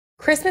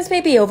Christmas may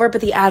be over, but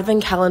the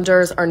advent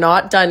calendars are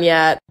not done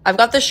yet. I've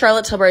got the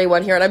Charlotte Tilbury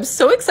one here, and I'm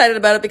so excited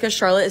about it because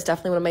Charlotte is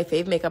definitely one of my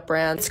fave makeup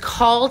brands. It's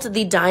called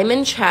the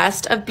Diamond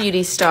Chest of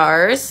Beauty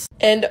Stars.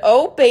 And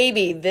oh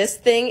baby, this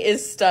thing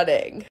is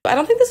stunning. I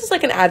don't think this is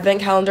like an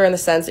advent calendar in the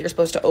sense that you're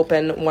supposed to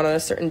open one on a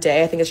certain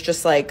day. I think it's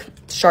just like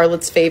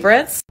Charlotte's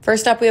favorites.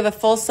 First up, we have a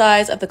full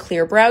size of the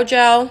clear brow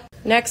gel.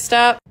 Next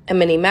up, a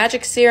mini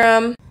magic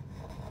serum.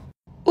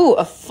 Ooh,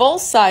 a full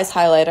size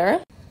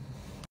highlighter.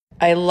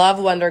 I love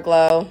Wonder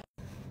Glow.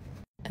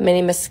 A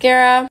mini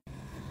mascara.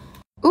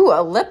 Ooh,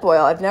 a lip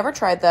oil. I've never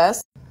tried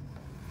this.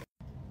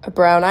 A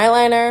brown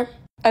eyeliner.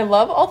 I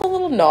love all the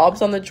little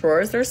knobs on the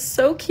drawers. They're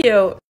so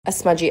cute. A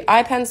smudgy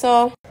eye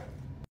pencil.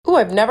 Ooh,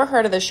 I've never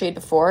heard of this shade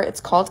before. It's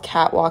called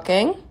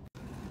Catwalking.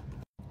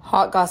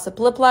 Hot Gossip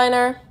lip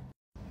liner.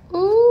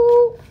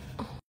 Ooh,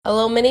 a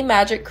little mini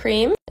magic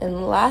cream.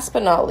 And last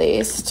but not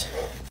least,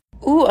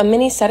 ooh, a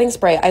mini setting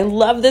spray. I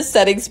love this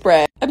setting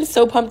spray. I'm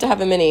so pumped to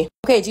have a mini.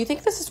 Okay, do you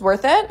think this is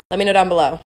worth it? Let me know down below.